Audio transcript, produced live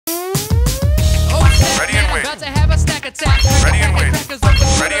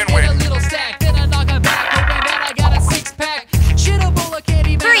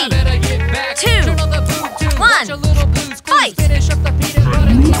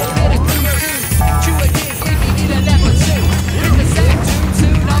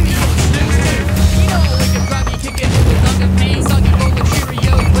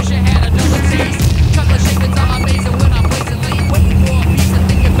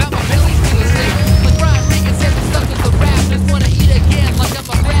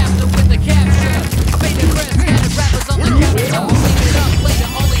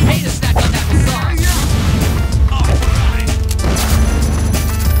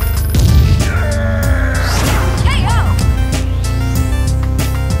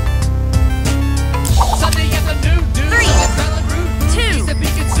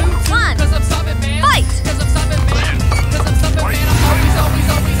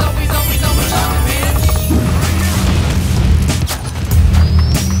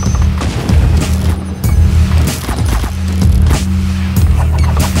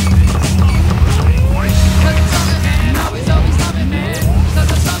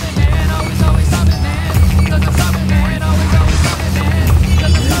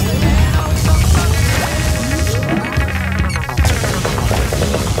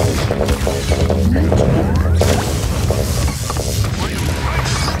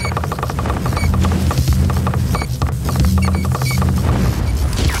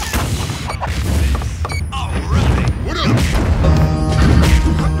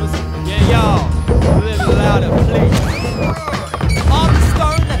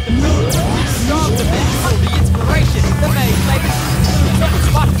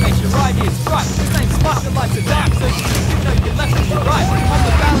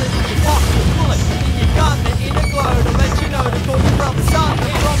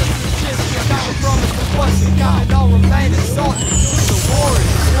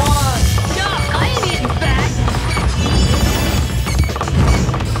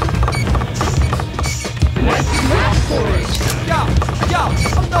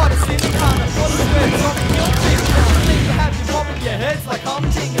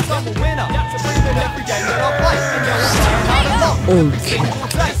And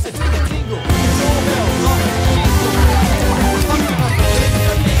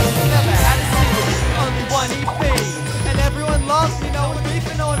everyone loves me, no one's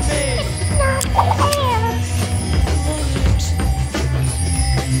beefing on me.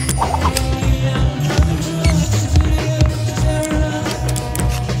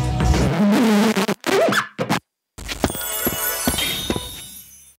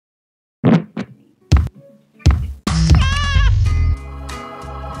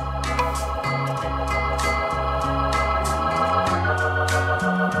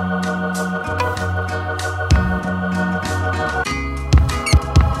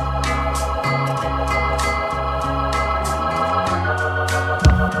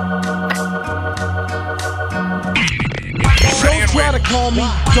 Call me,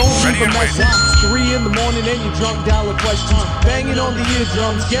 don't leave a message. 3 in the morning and you drunk dollar questions. Banging on the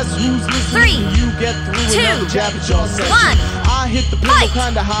eardrums, guess who's listening? You get through another jab at your session. I hit the pillow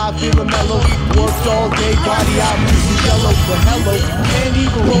kinda high, feeling mellow. Worked all day, body out, losing jello. But hello, can't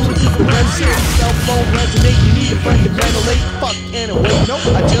even roll it to the red shit. Cell phone resonate, you need a friend to ventilate. Fuck, can't wait, nope,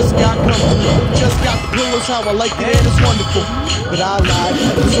 I just got comfortable. Just got the pillows how I like it and it's wonderful. But I lied,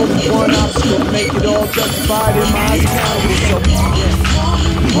 there's only one obstacle to make it all justified in my eyes accountable. So yeah.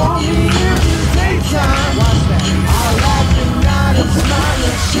 Call me in the daytime. Watch that. I laugh at night and smile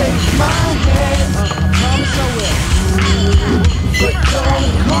and shake my head. Promise I will. But don't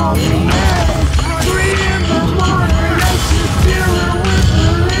call me at 3 in the morning unless you're dealing with the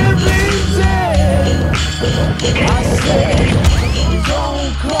living dead. I say,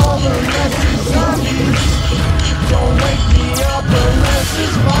 don't call unless it's zombies. Don't wake me up unless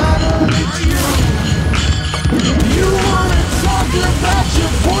it's finally true. You wanna talk about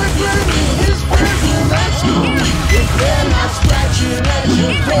your boyfriend and his friends, and that's cool. If they're not scratching at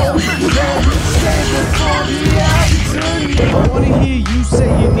your door, then save it for the afternoon. I wanna hear you say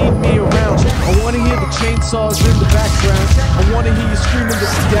you need me around. I wanna hear the chainsaws in the background. I wanna hear you screaming that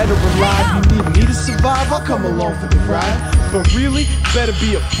you're dead or alive. You need me to survive, I'll come along for the ride. But really, better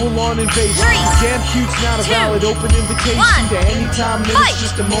be a full-on invasion. Damn cute's not a valid open invitation to any time that it's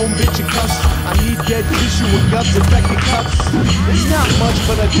just a moan, bitch, and cuss. I need dead tissue and guts, infected cups. It's not much,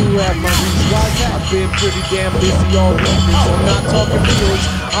 but I do have my reasons. Why's that? I've been pretty damn busy all evening, so I'm not talking feelings.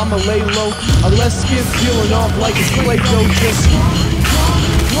 I'ma lay low, unless skin's peeling off like it's Play-Doh. Just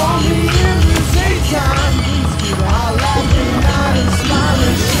call me in the daytime. I laugh at night and smile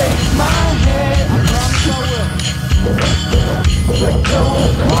and shake my head. I promise I will. But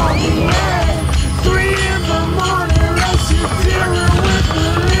don't call me at 3 in the morning unless you're dealing with the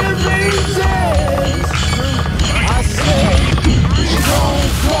living dead. I say, don't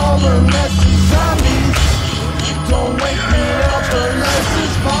call unless it's zombies. Don't wake me up unless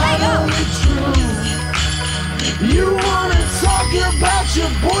it's finally true. You wanna talk about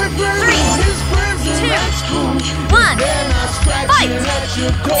your boyfriend and his friends, and that's cool. They're not scratching at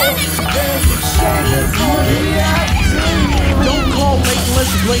your door, then save it for the afternoon. Don't call late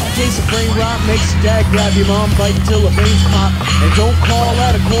unless it's late in case a brain rot makes your dad grab your mom, bite until her veins pop. And don't call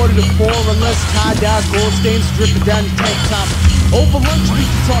at 3:45 unless tie-dye gold stains dripping down your tank top. Over lunch we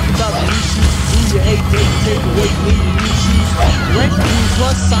can talk about the issues. Do you hate date, take away, need new shoes. Rent crew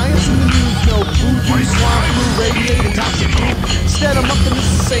plus science in the news. No voodoo, swine flu, radiating toxic food. Instead I'm up in this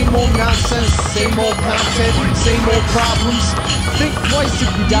same old nonsense, same old content, same old problems. Think twice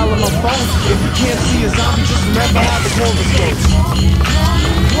if you dial on my phone. If you can't see a zombie, just remember how the chorus goes.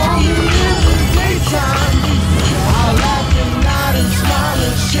 Call me in the daytime. I laugh at night and smile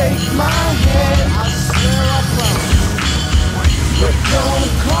and shake my head.